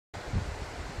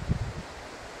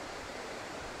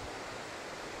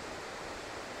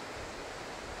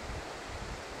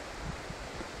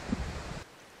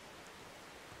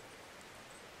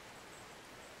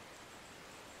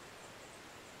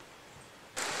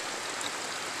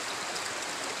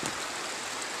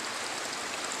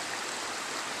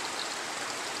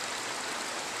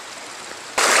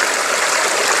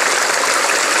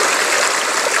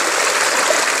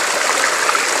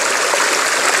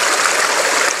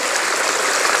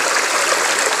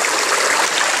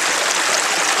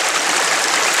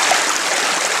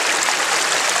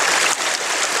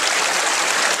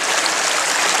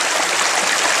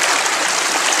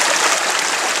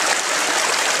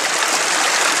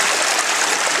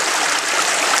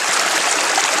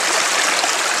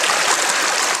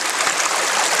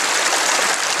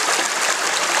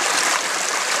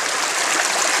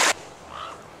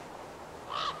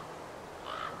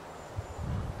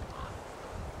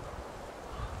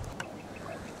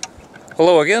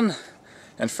Hello again,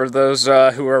 and for those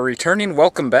who are returning,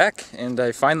 welcome back. And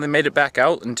I finally made it back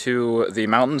out into the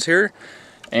mountains here,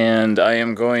 and I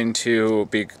am going to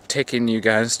be taking you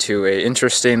guys to an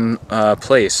interesting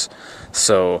place.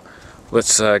 So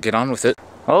let's get on with it.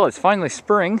 Well, it's finally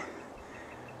spring.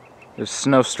 There's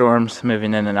snowstorms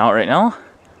moving in and out right now,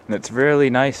 and it's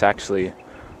really nice actually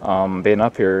being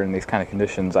up here in these kind of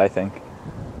conditions, I think.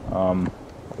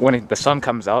 When the sun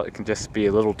comes out, it can just be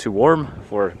a little too warm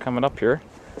for coming up here.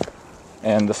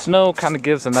 And the snow kind of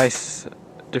gives a nice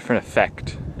different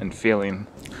effect and feeling.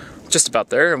 Just about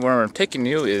there, and where I'm taking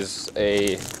you is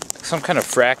some kind of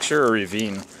fracture or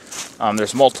ravine.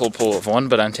 There's multiple of one,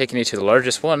 but I'm taking you to the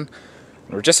largest one.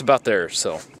 And we're just about there,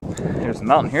 so. There's a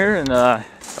mountain here, and it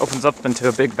opens up into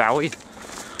a big valley.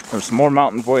 There's more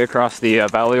mountains way across the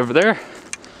valley over there.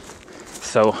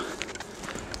 So,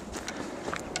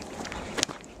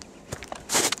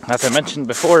 as I mentioned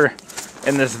before,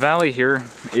 in this valley here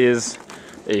is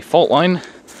a fault line.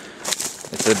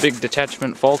 It's a big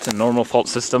detachment fault and normal fault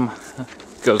system.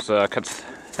 Cuts.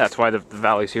 That's why the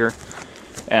valley's here.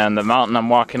 And the mountain I'm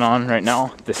walking on right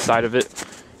now, this side of it,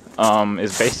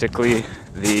 is basically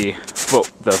the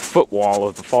foot wall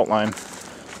of the fault line.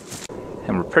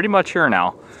 And we're pretty much here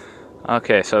now.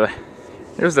 Okay, so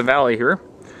there's the valley here.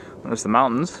 There's the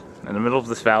mountains. In the middle of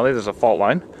this valley, there's a fault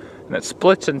line, and it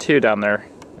splits in two down there.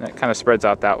 And it kind of spreads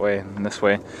out that way and this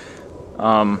way.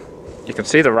 You can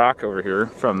see the rock over here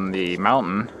from the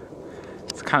mountain.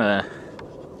 It's kind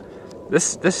of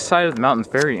this side of the mountain is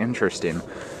very interesting.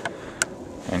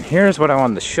 And here's what I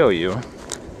wanted to show you.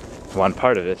 One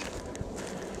part of it.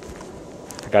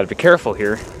 I got to be careful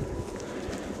here.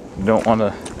 You don't want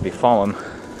to be falling.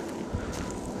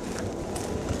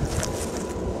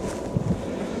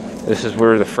 This is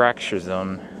where the fracture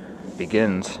zone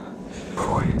begins.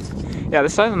 Yeah,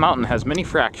 this side of the mountain has many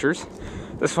fractures.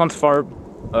 This one's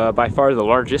by far the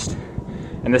largest,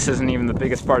 and this isn't even the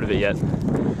biggest part of it yet.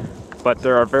 But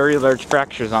there are very large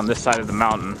fractures on this side of the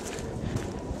mountain.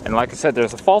 And like I said,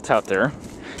 there's a fault out there,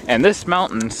 and this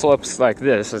mountain slopes like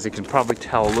this, as you can probably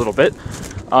tell a little bit.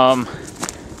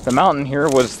 The mountain here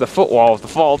was the footwall of the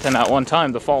fault, and at one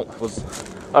time the fault was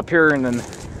up here, and then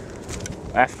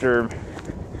after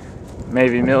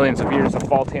maybe millions of years of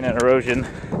faulting and erosion,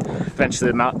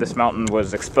 eventually this mountain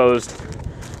was exposed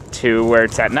to where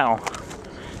it's at now.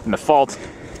 And the fault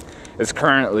is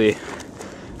currently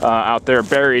out there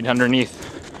buried underneath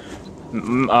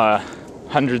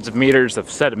hundreds of meters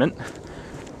of sediment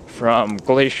from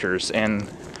glaciers and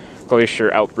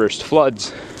glacier outburst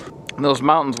floods. And those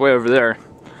mountains way over there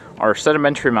are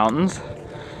sedimentary mountains,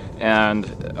 and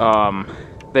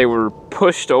they were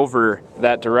pushed over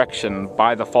that direction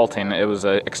by the faulting. It was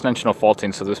an extensional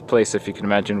faulting, so this place, if you can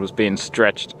imagine, was being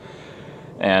stretched.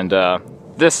 And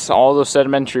all those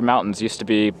sedimentary mountains used to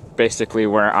be basically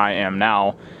where I am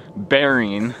now,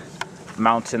 burying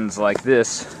mountains like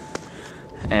this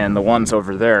and the ones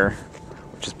over there,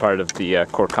 which is part of the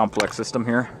core complex system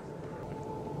here.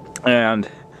 And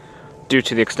due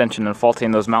to the extension and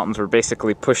faulting, those mountains were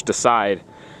basically pushed aside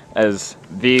as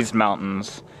these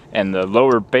mountains and the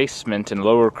lower basement and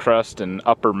lower crust and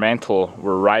upper mantle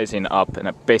were rising up, and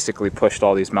it basically pushed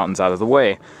all these mountains out of the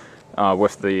way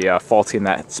with the faulting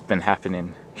that's been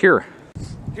happening here.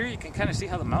 Here you can kind of see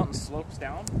how the mountain slopes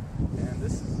down, and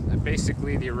this is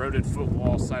basically the eroded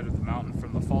footwall side of the mountain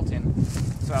from the faulting.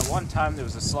 So at one time there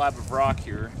was a slab of rock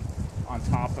here on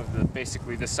top of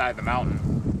basically this side of the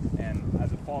mountain, and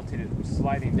as it faulted, it was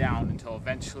sliding down until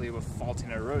eventually, with faulting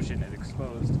and erosion, it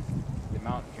exposed the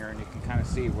mountain here, and you can kind of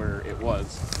see where it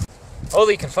was. Oh,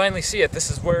 you can finally see it. This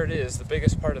is where it is, the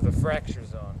biggest part of the fracture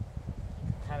zone.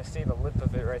 You can kind of see the lip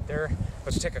of it right there.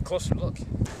 Let's take a closer look.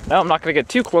 Now, I'm not going to get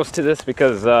too close to this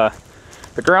because the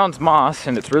ground's moss,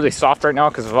 and it's really soft right now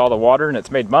because of all the water, and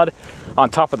it's made mud on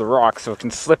top of the rock, so it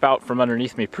can slip out from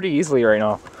underneath me pretty easily right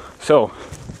now. So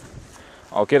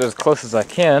I'll get as close as I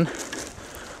can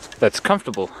that's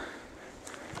comfortable.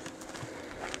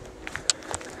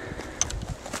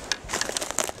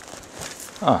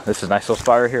 Oh, this is a nice little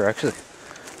spot right here, actually.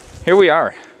 Here we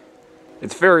are.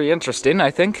 It's very interesting, I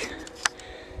think.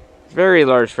 Very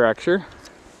large fracture.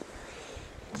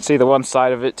 You can see the one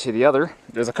side of it to the other.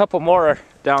 There's a couple more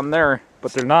down there,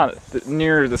 but they're not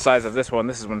near the size of this one.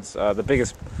 This one's the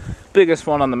biggest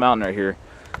one on the mountain right here.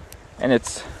 And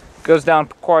it goes down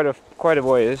quite a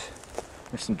ways.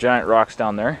 There's some giant rocks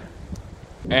down there.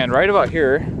 And right about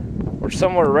here, or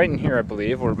somewhere right in here, I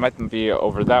believe, or it might be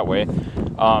over that way,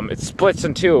 it splits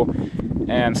in two,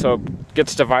 and so it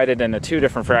gets divided into two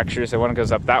different fractures. The one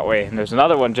goes up that way, and there's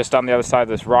another one just on the other side of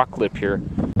this rock lip here.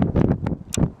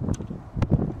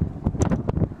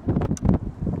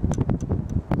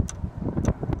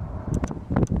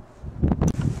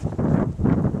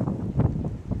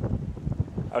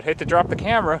 I'd hate to drop the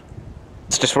camera.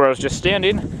 It's just where I was just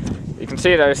standing. You can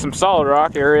see there's some solid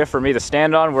rock area for me to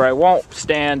stand on. Where I won't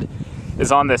stand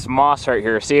is on this moss right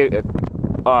here. See, it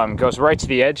goes right to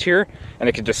the edge here, and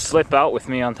it could just slip out with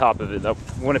me on top of it. That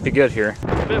wouldn't be good here.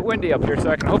 It's a bit windy up here, so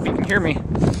I can hope you can hear me.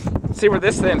 See where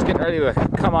this thing's getting ready to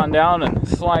come on down and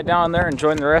slide down there and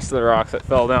join the rest of the rocks that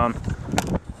fell down.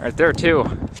 Right there too.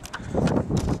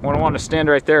 One I want to stand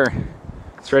right there.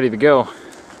 It's ready to go.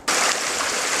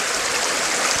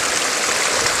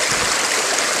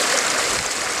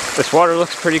 This water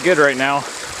looks pretty good right now.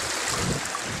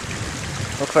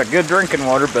 Looks like good drinking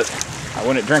water, but I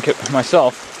wouldn't drink it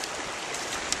myself.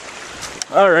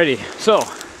 Alrighty, so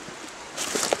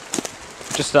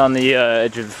just on the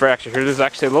edge of the fracture here, there's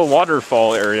actually a little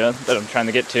waterfall area that I'm trying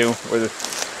to get to, where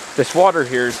this water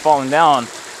here is falling down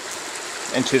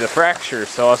into the fracture.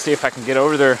 So I'll see if I can get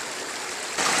over there.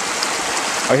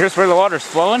 Oh, here's where the water's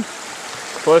flowing.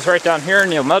 Flows right down here,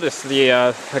 and you'll notice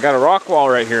I got a rock wall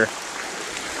right here.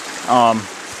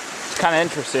 It's kind of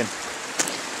interesting.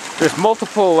 There's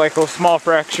multiple like little small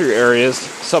fracture areas.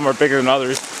 Some are bigger than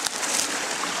others.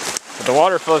 But the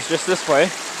water flows just this way.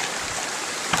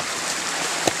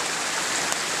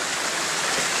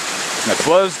 And it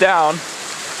flows down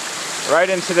right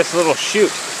into this little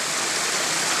chute.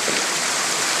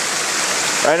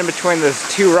 Right in between those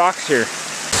two rocks here.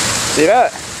 See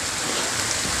that?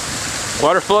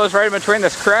 Water flows right in between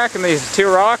this crack and these two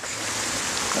rocks.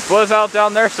 It flows out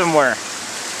down there somewhere.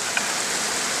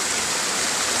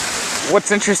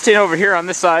 What's interesting over here on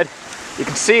this side, you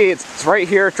can see it's right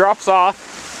here, it drops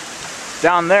off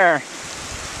down there,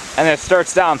 and it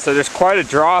starts down. So there's quite a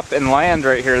drop in land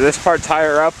right here. This part's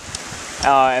higher up,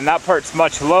 and that part's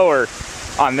much lower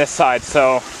on this side.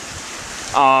 So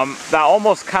that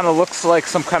almost kind of looks like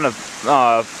some kind of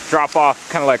drop off,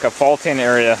 kind of like a faulting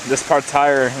area. This part's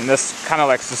higher, and this kind of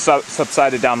like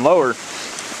subsided down lower.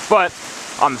 But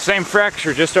on the same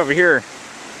fracture just over here,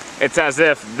 it's as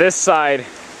if this side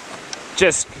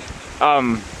just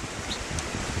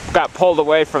got pulled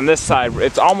away from this side.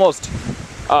 It's almost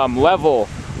level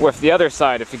with the other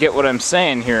side, if you get what I'm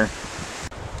saying here.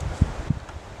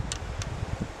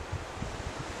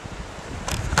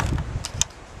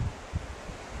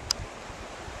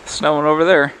 Snowing over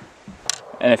there.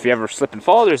 And if you ever slip and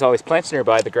fall, there's always plants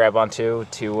nearby to grab onto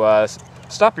to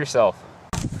stop yourself.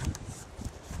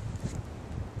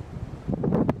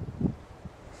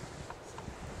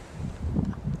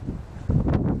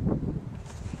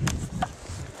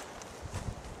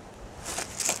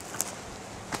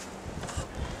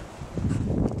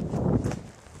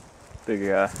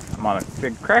 I'm on a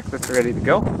big crack that's ready to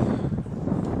go.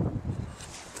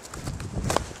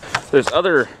 There's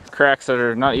other cracks that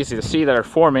are not easy to see that are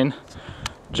forming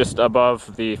just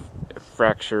above the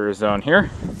fracture zone here.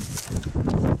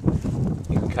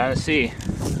 You can kind of see.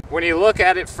 When you look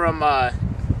at it from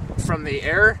the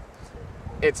air,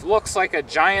 it looks like a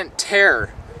giant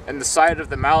tear in the side of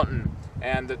the mountain,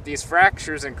 and that these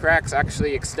fractures and cracks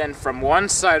actually extend from one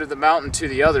side of the mountain to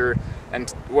the other,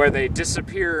 and where they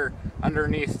disappear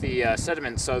underneath the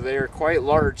sediment. So they're quite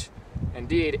large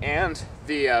indeed, and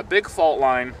the big fault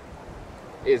line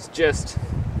is just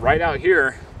right out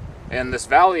here in this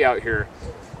valley out here.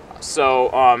 So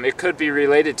it could be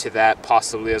related to that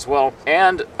possibly as well.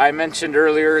 And I mentioned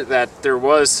earlier that there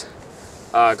was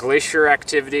glacier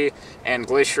activity and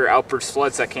glacier outburst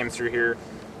floods that came through here.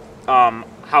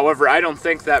 However, I don't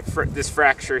think that this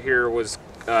fracture here was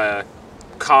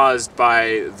caused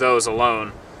by those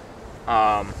alone.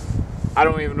 I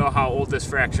don't even know how old this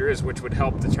fracture is, which would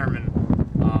help determine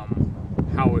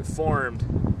how it formed.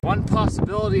 One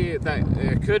possibility that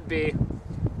it could be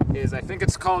is, I think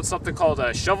it's called something called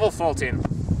shovel faulting.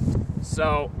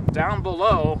 So down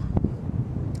below,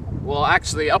 well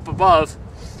actually up above,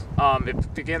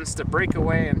 it begins to break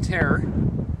away and tear,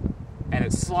 and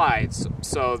it slides.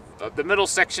 So the middle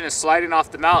section is sliding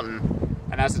off the mountain,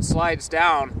 and as it slides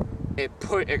down, it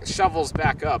shovels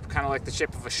back up, kind of like the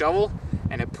shape of a shovel,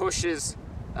 and it pushes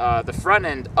the front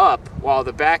end up while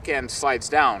the back end slides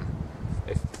down.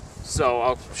 So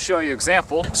I'll show you an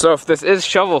example. So if this is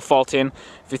shovel faulting,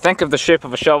 if you think of the shape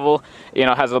of a shovel, you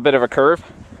know, it has a bit of a curve.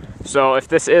 So if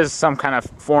this is some kind of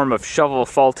form of shovel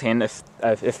faulting, if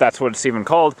that's what it's even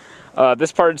called,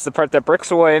 this part is the part that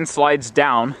breaks away and slides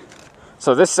down.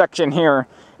 So this section here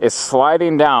is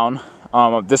sliding down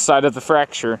this side of the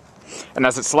fracture, and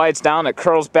as it slides down, it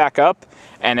curls back up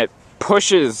and it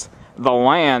pushes the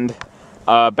land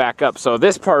back up. So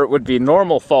this part would be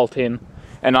normal faulting,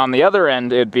 and on the other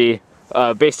end it'd be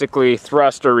basically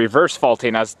thrust or reverse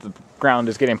faulting as the ground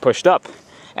is getting pushed up.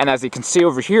 And as you can see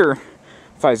over here,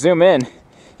 if I zoom in,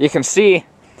 you can see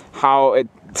how it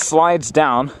slides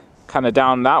down, kind of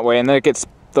down that way, and then it gets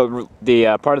the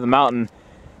part of the mountain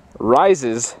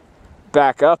rises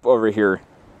back up over here.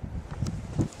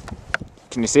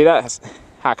 Can you see that?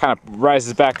 How it kind of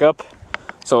rises back up.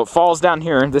 So it falls down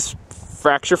here, this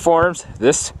fracture forms,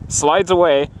 this slides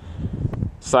away,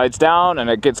 slides down, and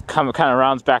it gets kind of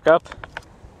rounds back up,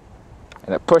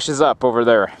 and it pushes up over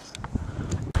there.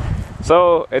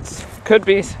 So it could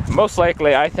be, most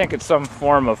likely, I think it's some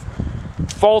form of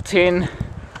faulting,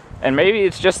 and maybe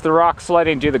it's just the rock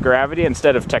sliding due to gravity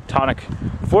instead of tectonic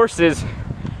forces,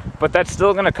 but that's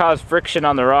still going to cause friction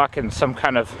on the rock and some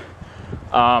kind of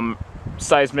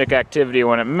seismic activity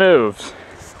when it moves.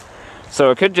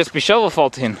 So it could just be shovel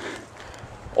faulting,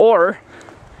 or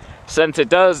since it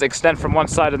does extend from one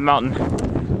side of the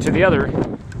mountain to the other,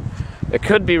 it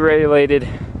could be related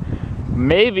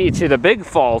maybe to the big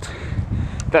fault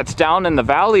that's down in the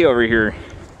valley over here.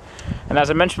 And as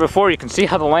I mentioned before, you can see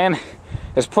how the land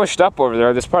is pushed up over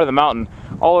there, this part of the mountain,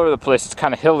 all over the place. It's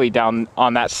kind of hilly down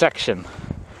on that section.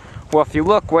 Well, if you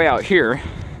look way out here,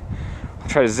 I'll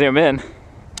try to zoom in.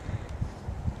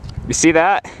 You see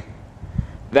that?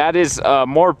 That is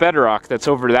more bedrock that's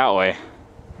over that way.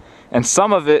 And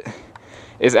some of it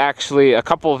is actually, a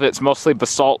couple of it's mostly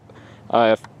basalt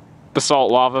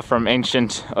lava from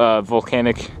ancient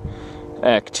volcanic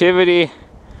activity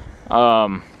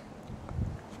about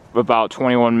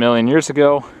 21 million years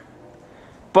ago.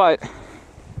 But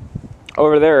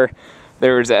over there,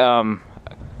 there's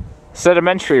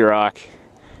sedimentary rock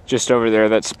just over there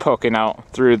that's poking out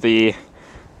through the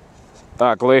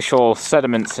glacial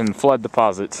sediments and flood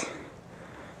deposits.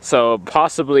 So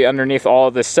possibly underneath all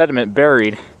of this sediment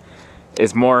buried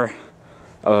is more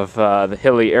of the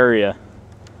hilly area.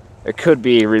 It could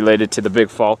be related to the big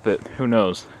fault, but who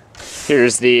knows.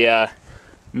 Here's the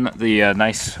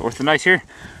nice orthogneiss here.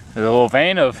 There's a little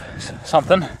vein of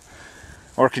something,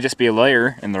 or it could just be a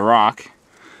layer in the rock.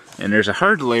 And there's a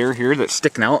hard layer here that's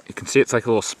sticking out. You can see it's like a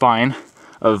little spine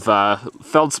of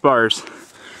feldspars.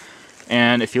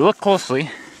 And if you look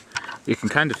closely, you can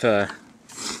kind of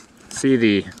see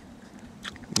the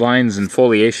lines and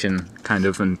foliation kind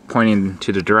of and pointing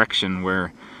to the direction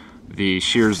where the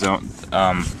shear zone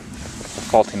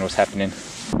faulting was happening.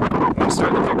 I'm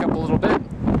starting to pick up a little bit.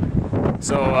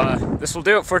 So this will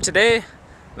do it for today.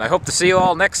 I hope to see you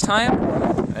all next time.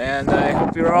 And I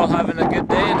hope you're all having a good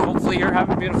day, and hopefully you're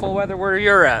having beautiful weather where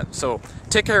you're at. So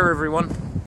take care, everyone.